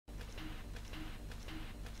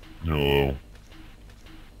No.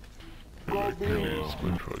 Here's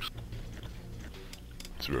my truck.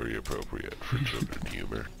 It's very appropriate for children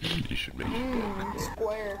humor. You should make it.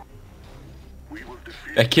 Square.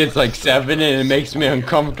 That kid's like 7 and it makes me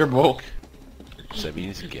uncomfortable. Does that mean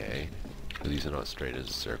he's gay? Because he's not straight as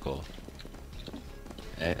a circle.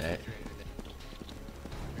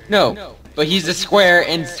 No, but he's a square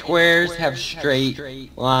and squares have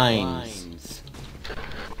straight lines.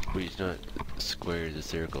 But he's not square as a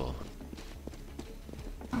circle.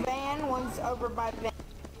 Van, one's over by Van.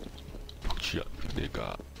 Shut the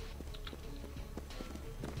nigga.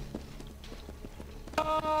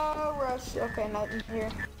 Oh, rush. Okay, nothing here.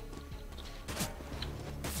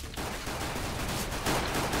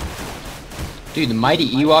 Dude, the mighty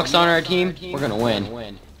Ewoks on our team, we're gonna win.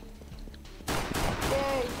 Yay.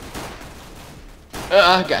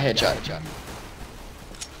 Got headshot.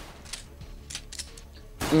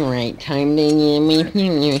 Alright, time to get me.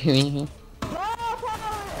 No,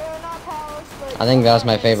 not Palace, but... I think that was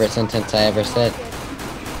my favorite sentence I ever said.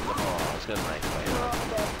 Oh, it's got a knife fight.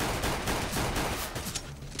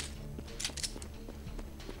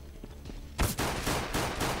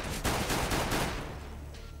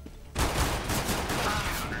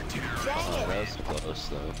 Dang it. That was close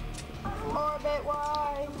though. Orbit,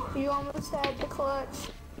 why? You almost had the clutch.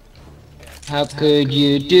 How could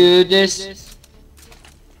you do this?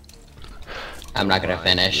 I'm not gonna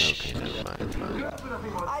finish. Okay, never mind.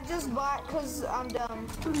 I just bought because I'm dumb.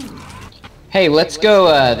 Hey, let's go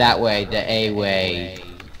that way, the A way.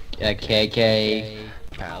 KK.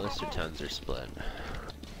 Palace or tons are split.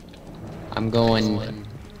 I'm going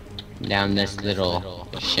down this little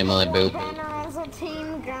shimmy boop. Banner as a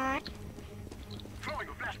team guy.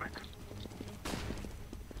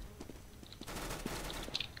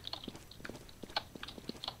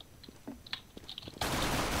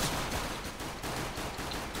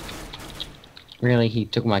 Really, he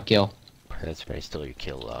took my kill. That's right, still your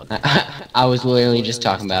kill log. I was literally just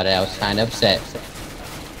talking about it. I was kind of upset.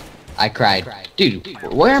 I cried. Dude,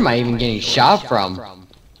 where am I even getting shot from?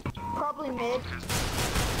 Probably mid.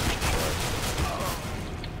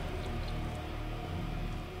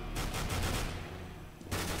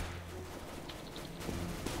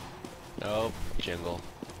 Nope, jingle.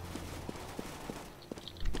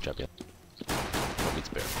 Good job, yeah. Oh, it's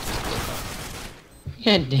bear.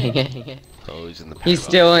 Yeah, dang it. Oh, he's in the He's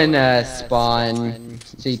still in spawn.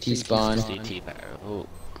 CT spawn. CT power. Oh,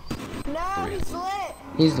 No, he's lit.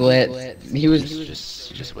 He's lit. He was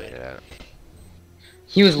just wait it out.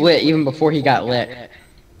 lit even before he got lit.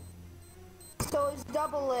 So he's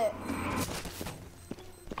double lit.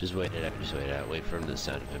 Just wait it out. Just wait it out. Wait for the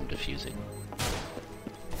sound of him defusing.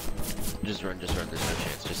 Just run. There's no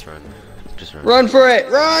chance. Just run. Just run. Run for it!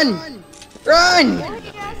 Run! Run! Well,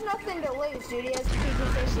 he has nothing to lose, dude. He has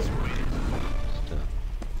PG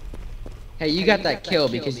Hey, you got that kill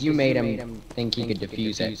because you made him think he could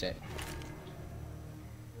defuse it.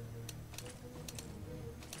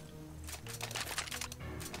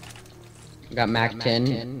 Got Mac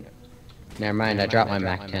 10. Never mind, I dropped my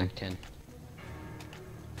Mac 10.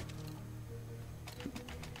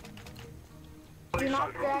 Do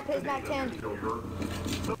not grab his Mac 10.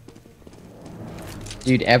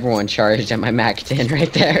 Dude, everyone charged at my Mac 10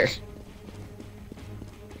 right there.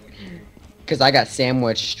 Cause I got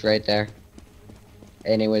sandwiched right there.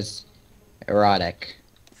 And it was erotic.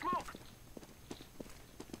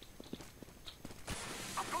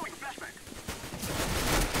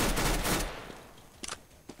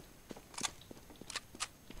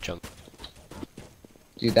 Jump.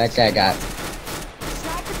 Dude, that guy got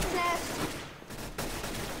Sniper's nest.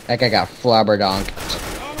 flabberdonked.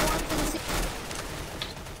 And one's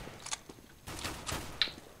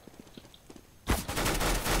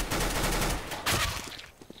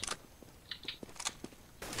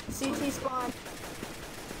in CT spawn.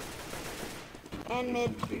 And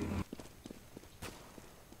mid.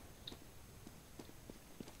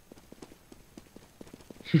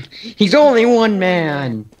 He's only one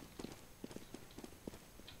man.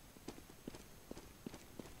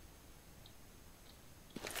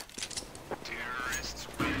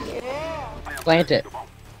 Yeah. Plant it.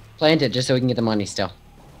 Plant it just so we can get the money still.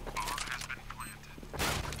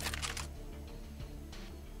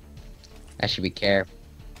 I should be careful.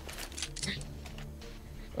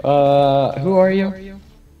 Who are you?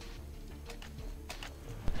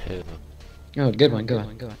 Who? Oh, good one.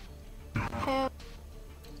 Him.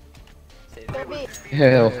 They're B.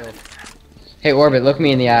 Who? Hey, Orbit, look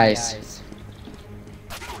me in the eyes.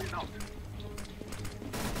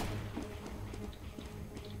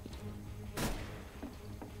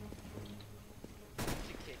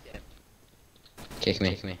 Kick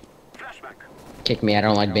me. kick me. I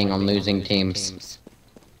don't like being on losing teams.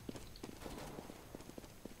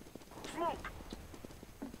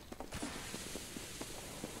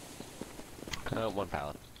 One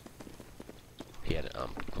pallet. He had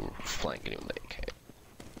flanking him with AK.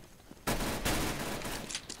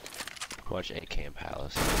 Watch AK and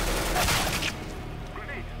Palace.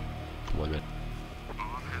 1 minute.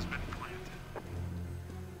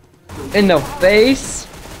 In the face?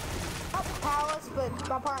 Not palace, but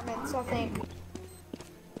apartments, I think.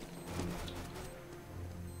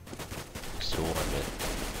 Still 1 minute.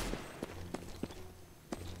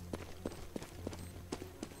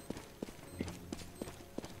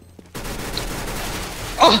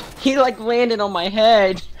 Oh, he like landed on my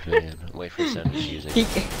head. Man, wait for sound music.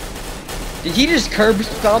 Did he just curb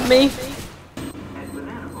stomp me?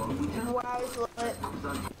 Wow, he's lit.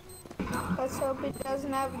 Let's hope he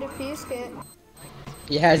doesn't have a defuse kit.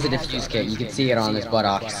 He has a defuse kit. You can see it on his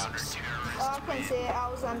buttocks. Oh, I can see it. I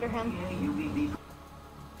was under him.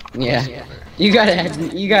 Yeah. You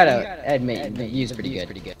gotta admit, the view's pretty good.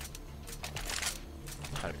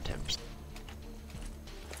 110%.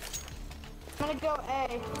 I'm gonna go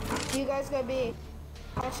A. You guys go B.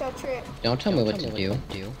 I shall trip. Don't tell me what to do.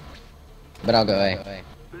 But I'll go A.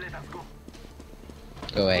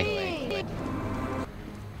 Go A. B.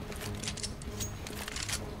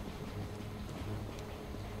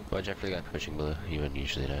 Well, Jeffrey got pushing blue. He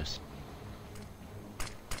usually does.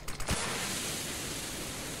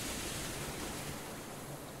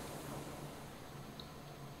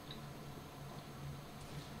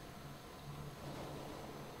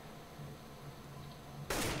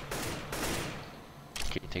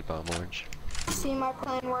 Can you take bomb orange? See my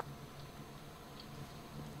plan work.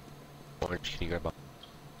 Orange, can you grab bomb?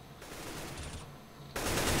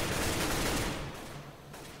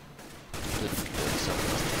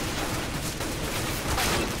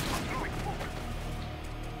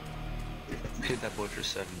 Hit that boy for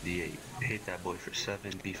 78. Hit that boy for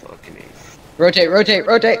 7. Be fucking 8. Rotate, rotate,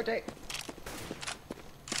 rotate!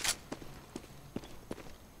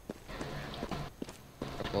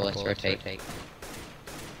 Well, let's rotate.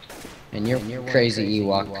 And you're crazy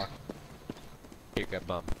Ewok. Here, grab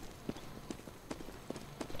bomb.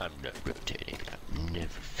 I'm not rotating. I'm never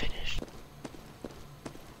finished.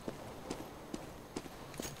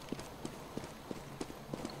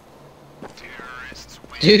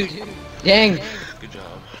 Dude, dang! Good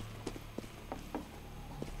job.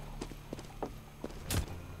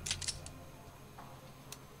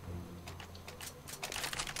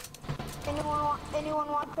 Anyone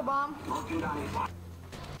want the bomb?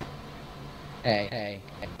 Hey,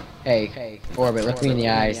 Orbit, look me in the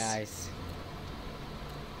eyes.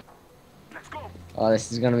 Oh,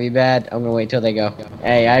 this is gonna be bad. I'm gonna wait till they go.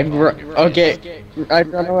 Hey, I'd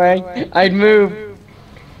run away. I'd move.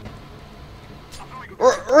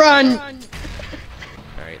 Run!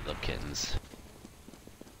 Alright, little kittens.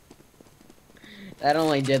 That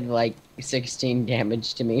only did like 16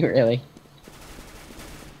 damage to me, really.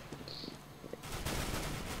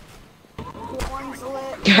 One's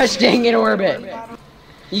lit. Gosh dang it, Orbit!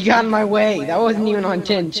 You got in my way. That wasn't even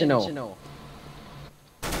intentional.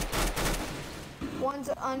 One's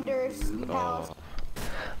under palace.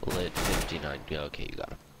 Oh, lit 59. Yeah, okay, you got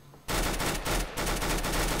him.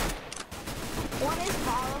 One is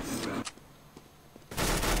palace.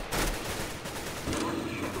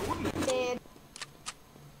 Dead.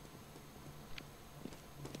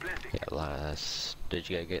 Yeah, a lot of us. Did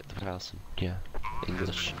you guys get the house? Yeah.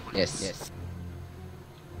 English. Yes.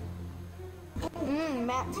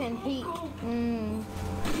 Maps and heat.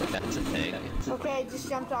 That's a thing. Okay, just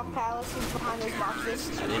jumped off palace. He's behind those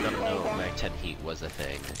boxes. I didn't There you know go. Mac 10 heat was a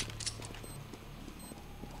thing.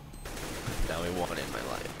 Now we want it in my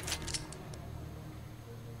life.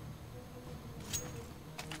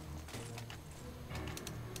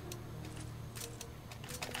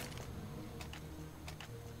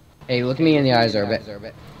 Hey, look me in the eyes,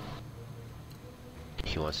 Orbit.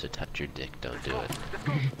 He wants to touch your dick, don't do it.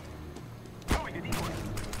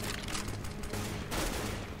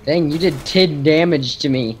 Dang, you did 10 damage to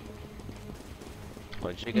me.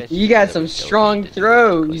 Why'd you guys You got do some it? strong Did it?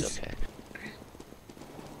 throws. Okay.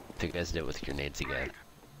 You guys did it with grenades again.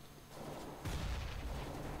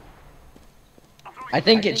 I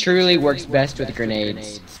think it truly works best with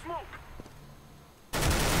grenades. Hold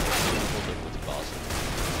it with balls.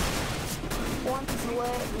 One's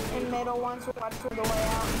lit in middle. One's watch for the way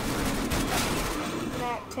out.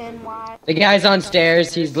 Mac 10 wide. The guy's on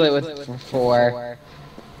stairs. He's lit with 4.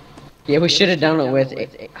 Yeah, we should have done it with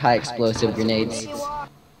high explosive grenades. Ewok.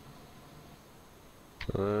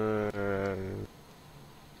 I'm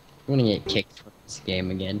gonna get kicked from This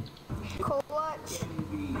game again. Clutch.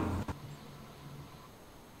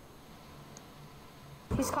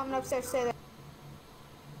 He's coming upstairs. Stay there.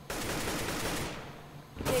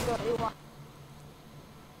 There you go. You want.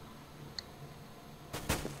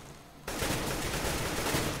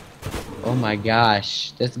 Oh my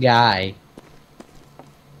gosh, this guy.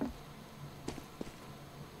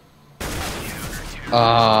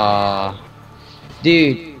 Ah,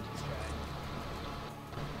 dude.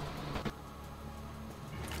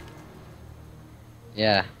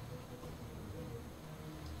 Yeah.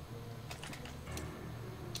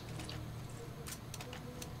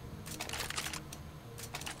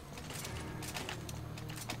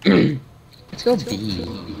 Let's go B.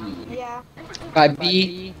 Yeah. By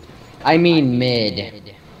B, I mean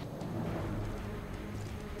mid.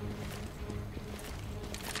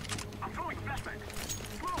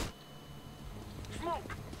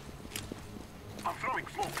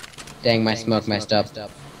 Dang, my smoke messed up.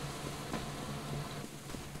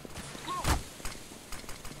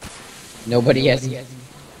 Nobody's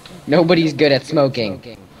good at smoking.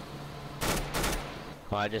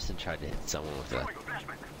 Well, I just tried to hit someone with that.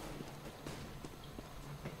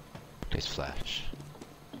 Nice flash.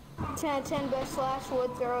 10 best slash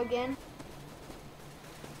wood throw again.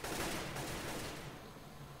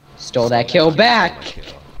 Stole that kill back. Kill.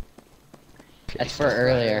 That's for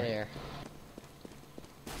earlier.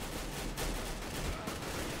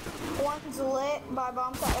 One's lit by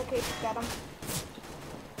bomb site. Okay, got him.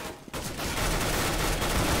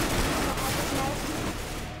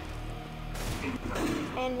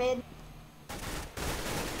 And mid.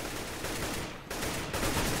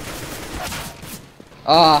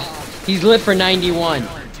 Ah, he's lit for 91.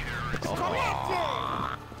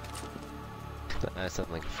 I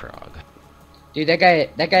sound like a frog. Dude, that guy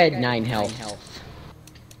had 9 health.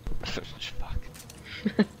 Fuck.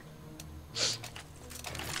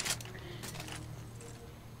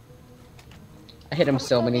 I hit him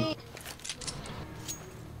so many.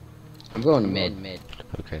 I'm going to mid.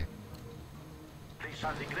 Okay.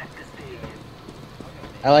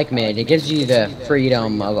 I like mid. It gives you the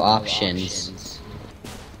freedom of options.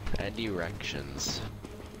 And erections.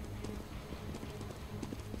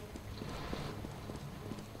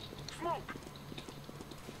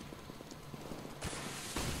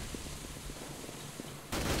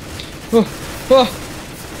 Oh, oh,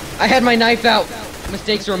 I had my knife out.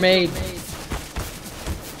 Mistakes were made.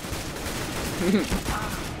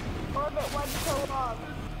 Orbit, why'd you so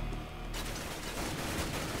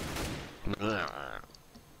long?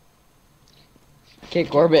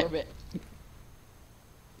 Kick Orbit.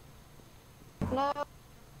 No.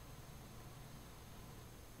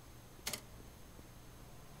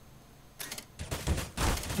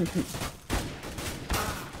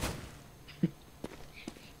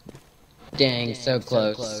 Dang, so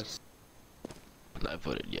close. I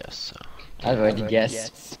voted yes, so. I voted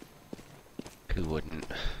yes. Who wouldn't?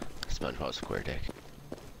 SpongeBob SquareDick.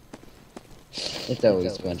 It's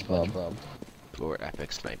always SpongeBob. Or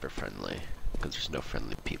Epic Sniper friendly. Because there's no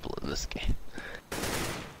friendly people in this game.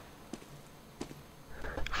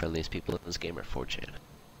 Friendliest people in this game are 4chan.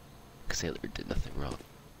 Because Sailor did nothing wrong.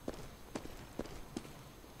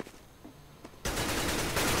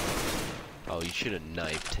 Oh, you should have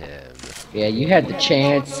knifed him. Yeah, you had the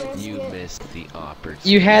chance. You missed the opportunity.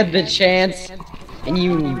 You had the chance, and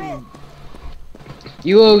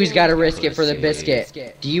you always gotta risk it for the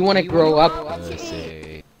biscuit. Do you want to grow up?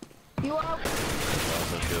 Pussy. You are.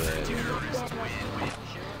 Also good.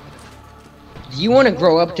 Do you want to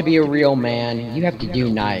grow up to be a real man? You have to do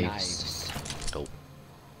knives. Oh.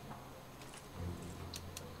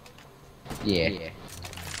 Yeah.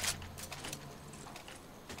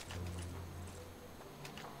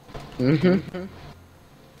 Mm-hmm.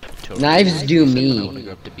 Totally. Knives do I want to me.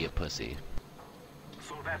 grow up to be a pussy.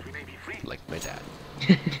 Like my dad.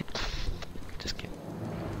 Just kidding.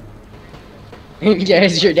 Yeah,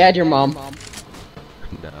 is your dad your mom?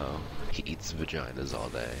 No. He eats vaginas all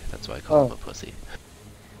day. That's why I call him a pussy.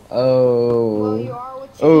 Well, you Oh. are what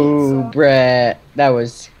you Oh, eat, so. Brett. That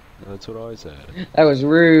was That's what I said.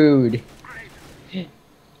 rude.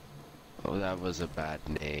 Oh, that was a bad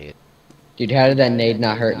nade. Dude, how did that nade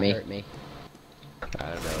not hurt me? I don't know,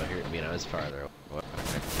 it hurt me and I was farther away.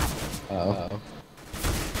 Oh.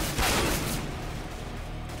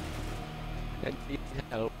 I need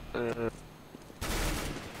help.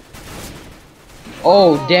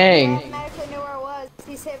 Oh, dang. Automatically knew where it was.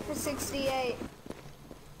 He's hit for 68.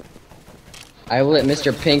 I lit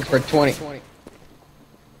Mr. Pink for 20.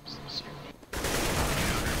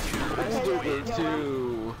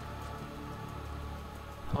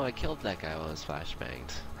 Oh, I killed that guy while I was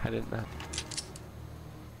flashbanged. I didn't know.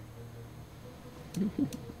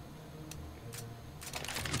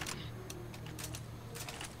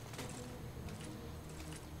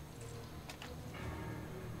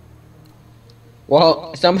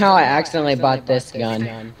 Well, somehow I accidentally bought this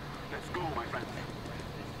gun.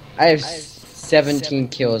 I have 17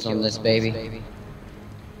 kills on this baby.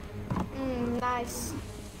 Nice.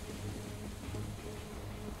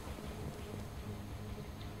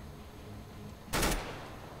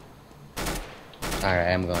 Alright,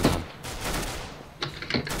 I'm going home.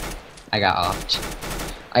 I got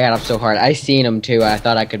offed. I got up so hard. I seen him too. I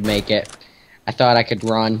thought I could make it. I thought I could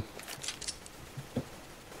run.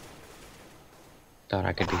 Thought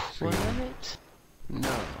I could be free. What?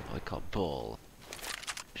 No, I call bull.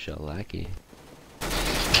 Shalaki.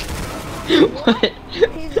 What?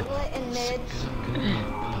 He's lit in mid.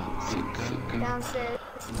 Downstairs.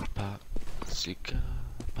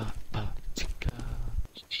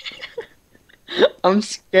 I'm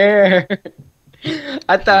scared.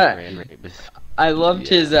 I thought I loved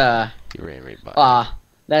his You ran right by. ah,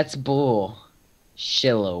 that's bull.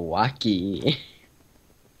 Shilawaki.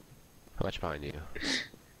 How much behind you?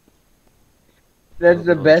 That's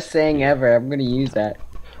the best saying ever. I'm gonna use that.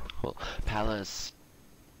 Well, Palace.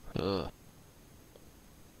 Ugh.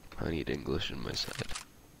 I need English in my side.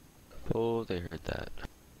 Oh, they heard that.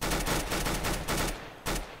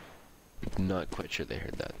 Not quite sure they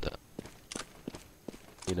heard that though.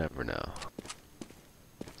 You never know.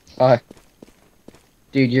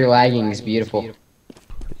 Dude, your lagging is beautiful.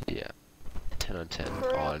 Yeah. 10 on 10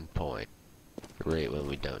 on point. Right when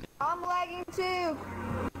we don't. I'm lagging too.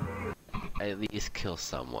 At least kill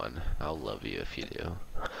someone. I'll love you if you do.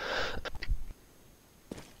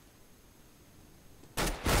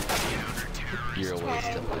 You're a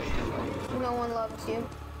waste of life. No one loves you.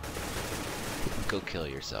 Go kill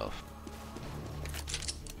yourself.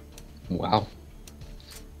 Wow.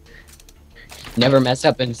 Never mess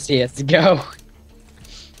up in CSGO.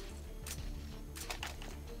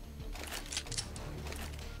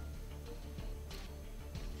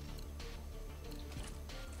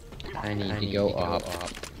 I need to go up.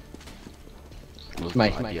 Looks My-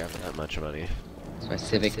 like you have that much money. It's my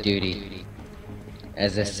civic duty.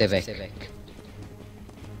 As a civic.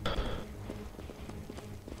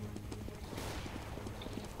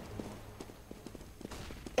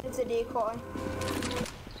 It's a decoy.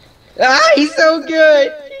 Ah, he's so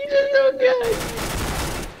good! He's so good!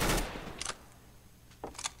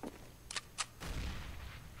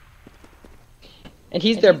 And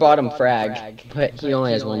he's their bottom frag, but he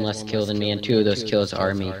only has one less kill than me, and 2 of those kills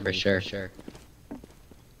are me, for sure.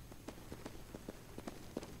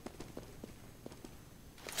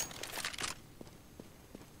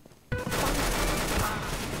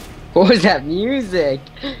 What was that music?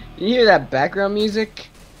 You hear that background music?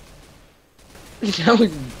 That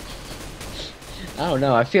was... I don't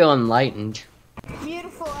know, I feel enlightened.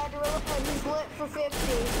 Beautiful, Adderall. He's lit for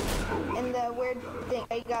 50. And the weird thing,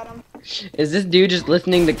 I got him. Is this dude just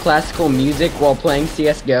listening to classical music while playing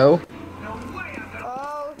CSGO?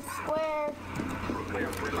 Oh, square.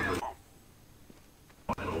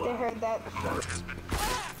 They heard that.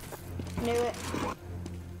 Knew it.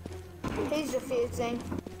 He's defusing.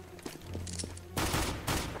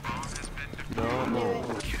 No,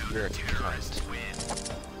 you're a cunt.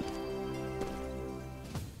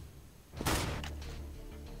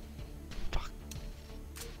 Fuck.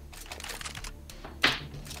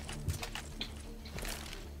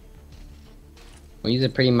 Well, he's a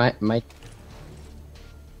pretty might.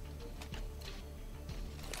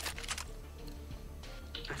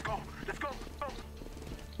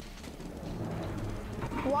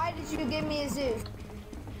 Why did you give me a Zeus?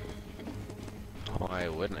 Why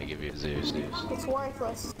wouldn't I give you a Zeus? It's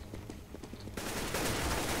worthless.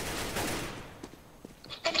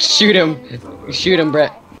 Shoot him! Shoot him,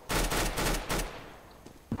 Brett.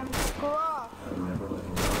 Screw off.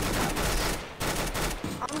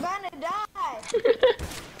 I'm gonna die.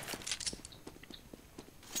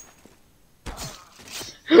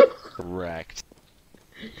 Correct.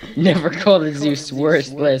 Never call the Zeus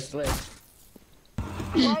worthless.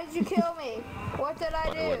 Why did you kill me? What did I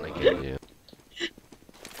Why wouldn't I do? kill you?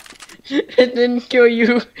 It didn't kill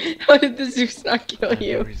you. How did the Zeus not kill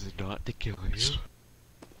you? reason not to kill you.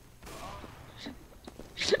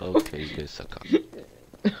 Okay, you guys suck up.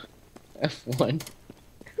 F1.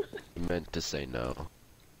 You meant to say no.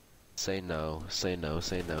 Say no, say no,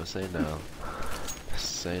 say no, say no.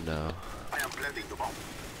 Say no.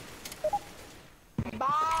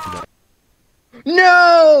 Bye.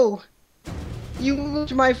 No! You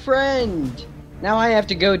looked my friend! Now I have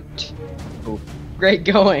to go. Oh, great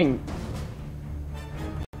going.